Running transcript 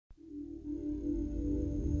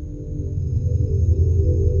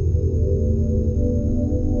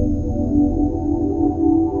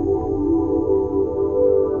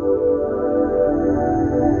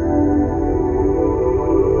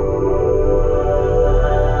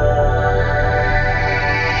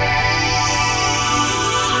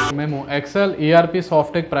XL ERP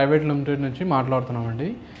SOFTECH private limited నుంచి మాట్లాడుతున్నామండి.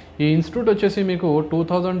 ఈ ఇన్స్టిట్యూట్ వచ్చేసి మీకు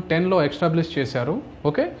 2010లో ఎస్టాబ్లిష్ చేశారు.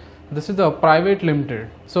 Okay, this is the private limited.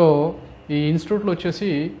 So ఈ ఇన్స్టిట్యూట్లో వచ్చేసి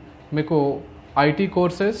మీకు IT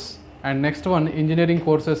courses and next one engineering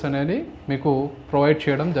courses అనేది మీకు ప్రొవైడ్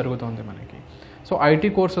చేయడం జరుగుతుంది మనకి. సో ఐటీ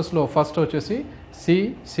కోర్సెస్లో ఫస్ట్ వచ్చేసి C++,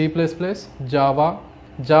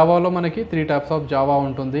 జావాలో మనకి 3 టైప్స్ ఆఫ్ జావా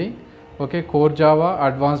ఉంటుంది. Okay, core Java,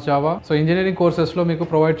 advance Java. So engineering కోర్సెస్లో మీకు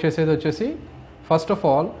ప్రొవైడ్ చేసేది వచ్చేసి first of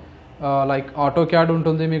all like auto CAD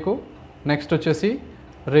ఉంటుంది మీకు, నెక్స్ట్ వచ్చేసి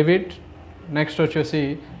రివిట్, నెక్స్ట్ వచ్చేసి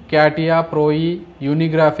CATIA, ప్రోఈ,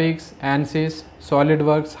 యూనిగ్రాఫిక్స్, ANSYS, solid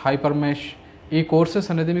works, hyper mesh. ఈ కోర్సెస్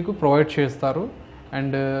అనేది మీకు ప్రొవైడ్ చేస్తారు.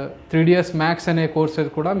 అండ్ 3ds మ్యాక్స్ అనే కోర్సెస్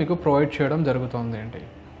కూడా మీకు ప్రొవైడ్ చేయడం జరుగుతుంది అండి.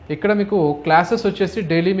 ఇక్కడ మీకు క్లాసెస్ వచ్చేసి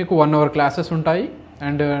డైలీ మీకు 1 అవర్ క్లాసెస్ ఉంటాయి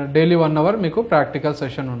అండ్ డైలీ 1 అవర్ మీకు ప్రాక్టికల్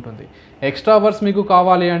సెషన్ ఉంటుంది. ఎక్స్ట్రా అవర్స్ మీకు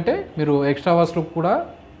కావాలి అంటే మీరు ఎక్స్ట్రా అవర్స్లో కూడా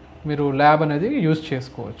మీరు ల్యాబ్ అనేది యూజ్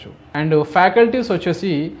చేసుకోవచ్చు. అండ్ ఫ్యాకల్టీస్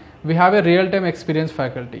వచ్చేసి we have a real time experience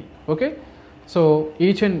faculty. Okay, so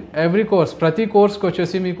each and every course, ప్రతి కోర్స్కి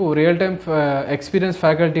వచ్చేసి మీకు రియల్ టైమ్ ఎక్స్పీరియన్స్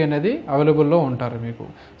ఫ్యాకల్టీ అనేది అవైలబుల్లో ఉంటారు. మీకు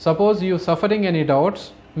suppose you suffering any doubts,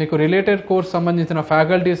 మీకు రిలేటెడ్ కోర్స్ సంబంధించిన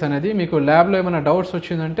ఫ్యాకల్టీస్ అనేది మీకు ల్యాబ్లో ఏమైనా డౌట్స్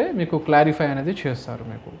వచ్చిందంటే మీకు క్లారిఫై అనేది చేస్తారు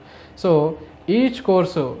మీకు. సో ఈచ్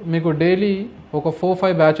కోర్సు మీకు డైలీ ఒక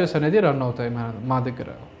 4-5 బ్యాచెస్ అనేది రన్ అవుతాయి మా దగ్గర.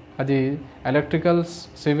 అది ఎలక్ట్రికల్స్,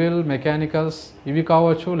 సివిల్, మెకానికల్స్ ఇవి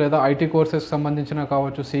కావచ్చు, లేదా ఐటీ కోర్సెస్కి సంబంధించిన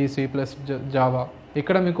కావచ్చు, C++, జావా.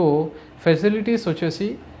 ఇక్కడ మీకు ఫెసిలిటీస్ వచ్చేసి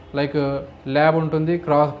లైక్ ల్యాబ్ ఉంటుంది,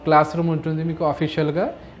 క్లాస్ రూమ్ ఉంటుంది మీకు అఫీషియల్గా.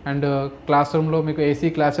 అండ్ క్లాస్ రూమ్లో మీకు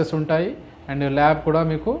AC క్లాసెస్ ఉంటాయి అండ్ ల్యాబ్ కూడా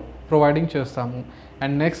మీకు ప్రొవైడింగ్ చేస్తాము.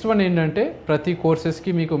 అండ్ నెక్స్ట్ వన్ ఏంటంటే ప్రతి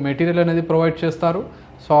కోర్సెస్కి మీకు మెటీరియల్ అనేది ప్రొవైడ్ చేస్తారు,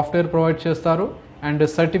 సాఫ్ట్వేర్ ప్రొవైడ్ చేస్తారు అండ్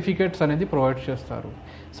సర్టిఫికేట్స్ అనేది ప్రొవైడ్ చేస్తారు.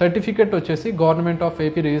 సర్టిఫికేట్ వచ్చేసి గవర్నమెంట్ ఆఫ్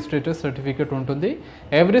AP రిజిస్ట్రేటెడ్ సర్టిఫికేట్ ఉంటుంది.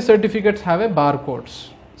 Every certificates have a bar codes.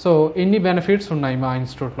 So ఇన్ని బెనిఫిట్స్ ఉన్నాయి మా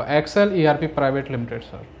ఇన్స్టిట్యూట్లో, AXCEL ERP private limited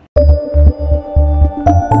sir.